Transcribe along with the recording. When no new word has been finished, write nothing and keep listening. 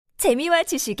재미와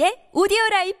지식의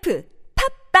오디오라이프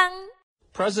팝빵.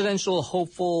 Presidential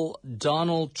hopeful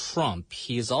Donald Trump.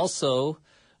 He is also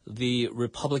the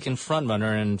Republican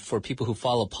frontrunner, and for people who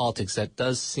follow politics, that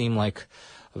does seem like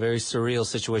a very surreal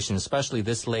situation, especially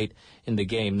this late in the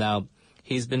game. Now,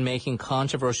 he's been making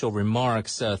controversial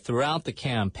remarks throughout the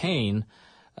campaign.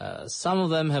 Some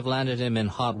of them have landed him in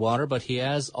hot water, but he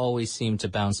has always seemed to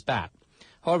bounce back.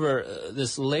 However,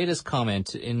 this latest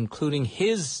comment, including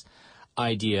his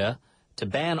idea to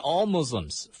ban all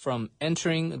Muslims from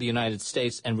entering the United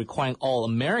States and requiring all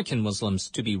American Muslims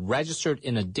to be registered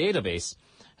in a database,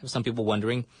 have some people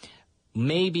wondering,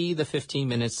 maybe the 15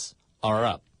 minutes are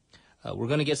up. We're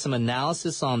going to get some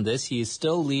analysis on this. He is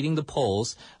still leading the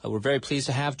polls. We're very pleased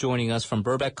to have joining us from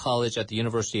Birbeck College at the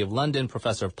University of London,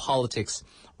 Professor of Politics,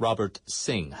 Robert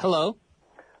Singh. Hello.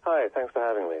 Hi, thanks for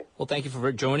having me. Well, thank you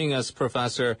for joining us,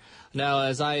 Professor. Now,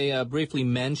 as I briefly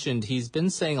mentioned, he's been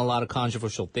saying a lot of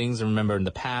controversial things. Remember, in the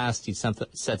past, he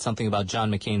said something about John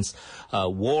McCain's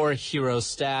war hero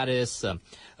status,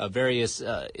 various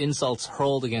insults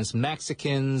hurled against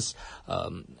Mexicans,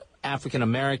 African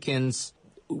Americans.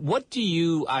 What do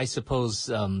you, I suppose,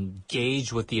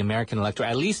 gauge with the American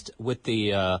electorate, at least with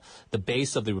the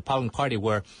base of the Republican Party,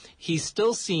 where he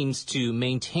still seems to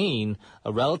maintain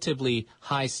a relatively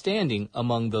high standing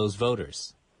among those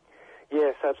voters?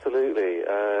 Yes, absolutely.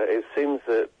 It seems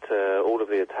that all of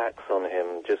the attacks on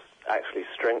him just actually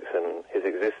strengthen his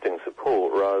existing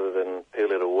support rather than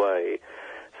peel it away.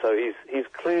 So he's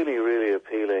clearly really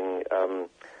appealing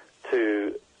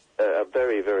to a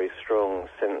very, very strong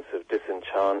sense of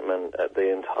disenchantment at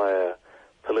the entire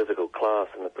political class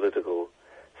and the political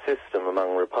system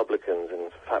among Republicans, and in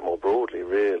fact more broadly,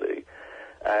 really.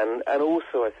 And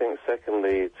also, I think,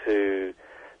 secondly, to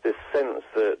this sense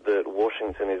that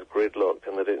Washington is gridlocked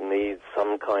and that it needs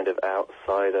some kind of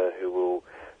outsider who will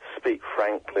speak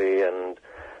frankly and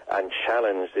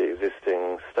challenge the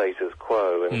existing status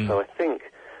quo. And so I think,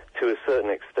 to a certain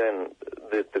extent,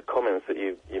 the comments that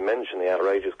you mentioned, the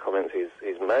outrageous comments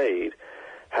he's made,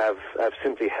 have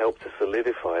simply helped to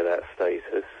solidify that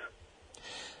status.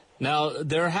 Now,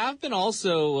 there have been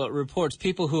also reports,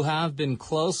 people who have been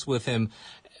close with him,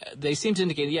 they seem to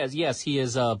indicate, yes, he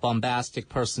is a bombastic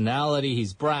personality,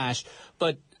 he's brash,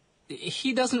 but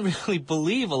he doesn't really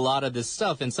believe a lot of this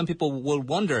stuff, and some people will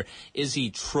wonder, is he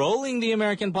trolling the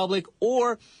American public,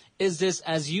 or is this,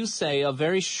 as you say, a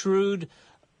very shrewd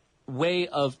way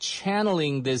of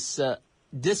channeling this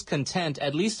discontent,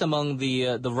 at least among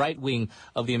the right wing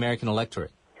of the American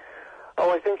electorate? Oh,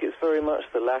 I think it's very much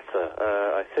the latter.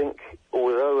 I think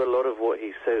although a lot of what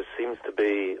he says seems to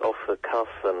be off the cuff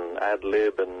and ad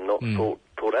lib and not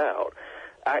thought out,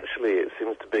 actually it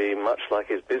seems to be much like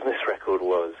his business record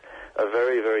was, a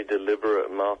very, very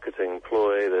deliberate marketing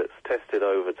ploy that's tested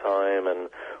over time, and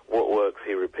what works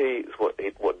he repeats,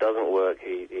 what doesn't work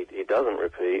he doesn't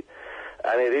repeat.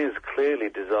 And it is clearly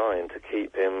designed to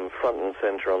keep him front and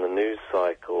center on the news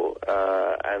cycle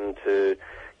and to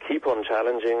keep on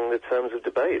challenging the terms of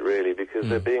debate, really, because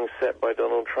they're being set by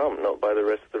Donald Trump, not by the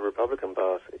rest of the Republican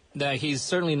Party. Now, he's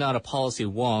certainly not a policy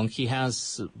wonk. He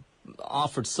has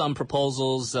offered some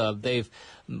proposals. They've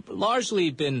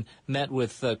largely been met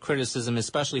with criticism,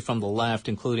 especially from the left,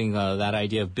 including that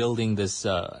idea of building this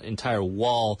entire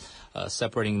wall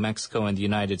separating Mexico and the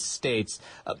United States.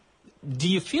 Do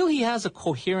you feel he has a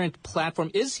coherent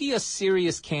platform? Is he a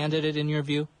serious candidate in your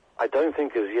view? I don't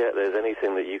think as yet there's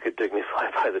anything that you could dignify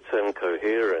by the term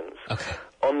coherence. Okay.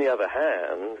 On the other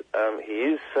hand, he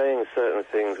is saying certain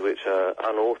things which are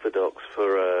unorthodox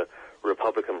for a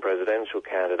Republican presidential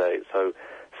candidate. So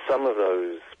some of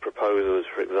those proposals,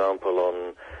 for example,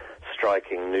 on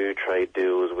striking new trade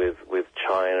deals with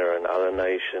China and other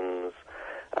nations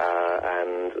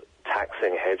and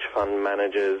taxing hedge fund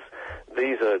managers,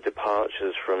 these are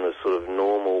departures from the sort of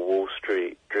normal Wall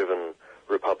Street-driven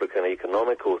Republican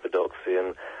economic orthodoxy,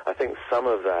 and I think some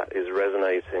of that is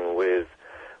resonating with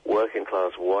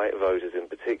working-class white voters in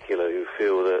particular, who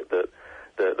feel that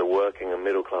the working and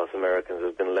middle-class Americans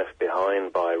have been left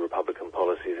behind by Republican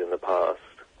policies in the past.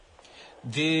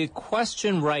 The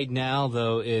question right now,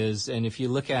 though, is, and if you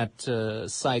look at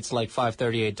sites like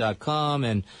 538.com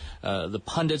and the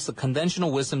pundits, the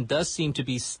conventional wisdom does seem to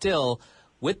be still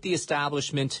with the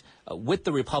establishment, with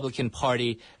the Republican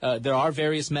Party. There are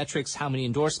various metrics, how many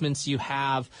endorsements you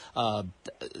have,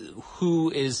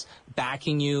 who is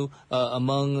backing you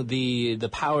among the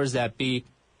powers that be,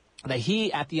 that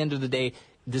he, at the end of the day,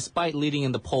 despite leading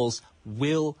in the polls,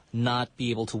 will not be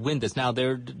able to win this. Now,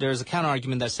 there's a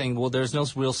counter-argument that's saying, well, there's no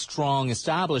real strong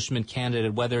establishment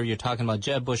candidate, whether you're talking about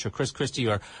Jeb Bush or Chris Christie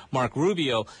or Mark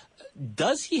Rubio.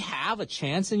 Does he have a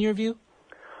chance in your view?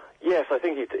 Yes, I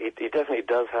think he definitely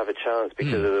does have a chance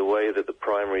because of the way that the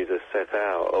primaries are set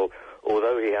out.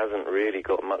 Although he hasn't really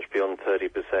got much beyond 30%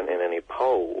 in any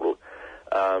poll,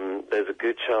 there's a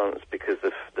good chance because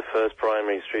the first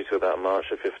primaries through to about March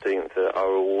the 15th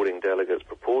are awarding delegates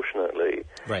proportionately.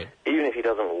 Right. Even if he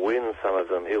doesn't win some of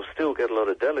them, he'll still get a lot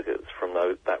of delegates from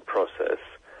that process.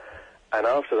 And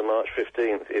after the March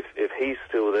 15th, if he's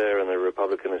still there and the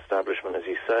Republican establishment, as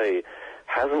you say,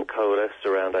 hasn't coalesced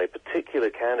around a particular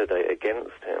candidate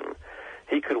against him,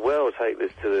 he could well take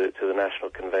this to the National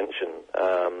Convention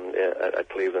at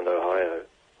Cleveland, Ohio.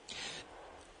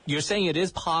 You're saying it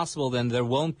is possible then there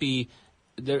won't be,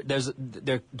 there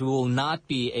will not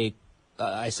be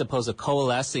I suppose, a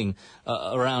coalescing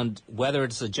around whether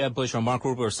it's a Jeb Bush or Mark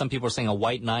Rubio, or some people are saying a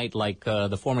white knight like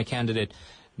the former candidate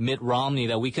Mitt Romney,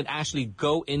 that we could actually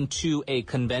go into a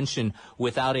convention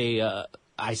without a,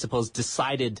 I suppose,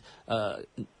 decided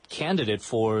candidate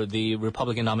for the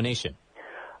Republican nomination?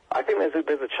 I think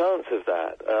there's a chance of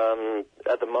that.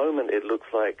 At the moment, it looks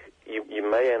like you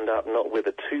may end up not with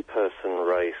a two-person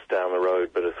race down the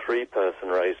road, but a three-person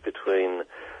race between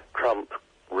Trump,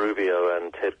 Rubio,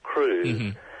 and Ted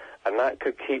Cruz, and that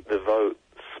could keep the vote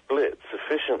split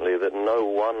sufficiently that no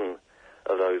one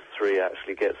of those three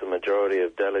actually gets a majority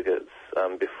of delegates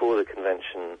before the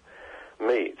convention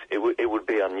meets. It would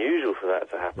be unusual for that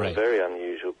to happen, right. Very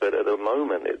unusual. But at the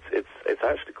moment, it's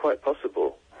actually quite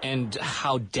possible. And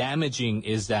how damaging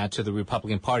is that to the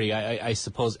Republican Party? I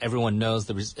suppose everyone knows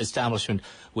the establishment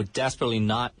would desperately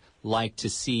not like to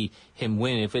see him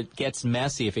win. If it gets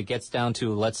messy, if it gets down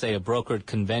to, let's say, a brokered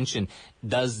convention,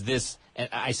 does this,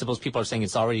 I suppose people are saying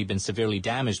it's already been severely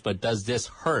damaged, but does this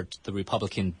hurt the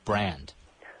Republican brand?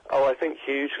 Oh, I think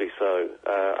hugely so.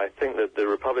 I think that the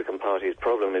Republican Party's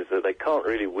problem is that they can't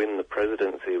really win the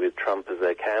presidency with Trump as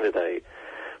their candidate,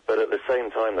 but at the same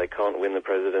time they can't win the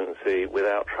presidency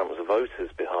without Trump's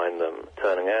voters behind them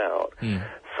turning out.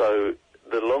 So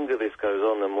the longer this goes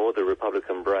on, the more the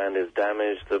Republican brand is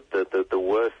damaged, the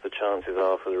worse the chances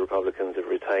are for the Republicans of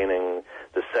retaining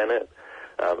the Senate,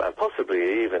 and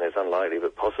possibly even, it's unlikely,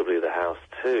 but possibly the House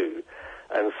too.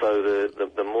 And so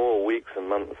the more weeks and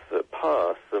months that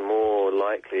pass, the more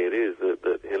likely it is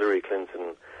that Hillary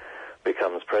Clinton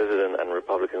becomes president and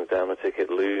Republicans down the ticket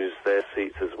lose their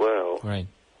seats as well. Right.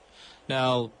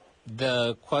 Now,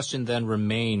 the question then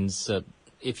remains,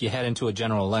 if you head into a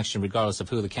general election, regardless of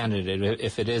who the candidate is,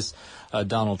 if it is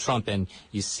Donald Trump, and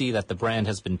you see that the brand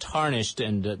has been tarnished,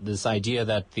 and this idea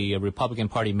that the Republican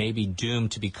Party may be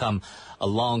doomed to become a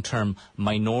long-term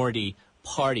minority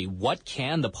party, what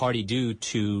can the party do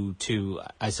to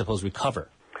I suppose, recover?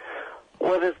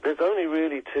 Well, there's only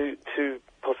really two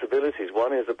possibilities.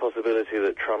 One is the possibility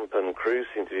that Trump and Cruz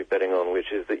seem to be betting on,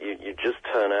 which is that you just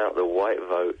turn out the white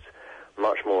vote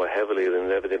much more heavily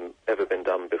than ever been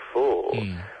done before,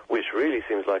 which really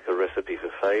seems like a recipe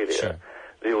for failure. Sure.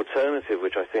 The alternative,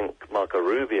 which I think Marco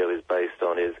Rubio is based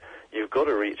on, is you've got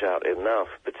to reach out enough,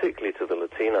 particularly to the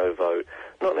Latino vote,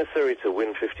 not necessarily to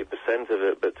win 50% of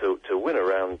it, but to win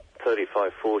around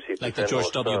 35-40%. Like the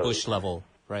George W. Bush level,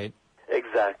 right?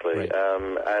 Exactly. Right.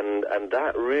 And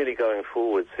that really going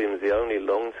forward seems the only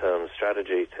long-term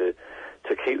strategy to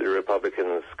keep the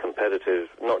Republicans competitive,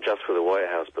 not just for the White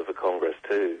House, but for Congress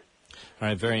too. All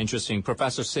right, very interesting.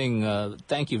 Professor Singh,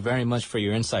 thank you very much for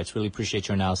your insights. Really appreciate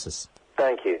your analysis.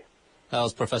 Thank you. That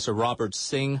was Professor Robert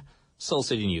Singh. Soul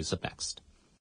City News up next.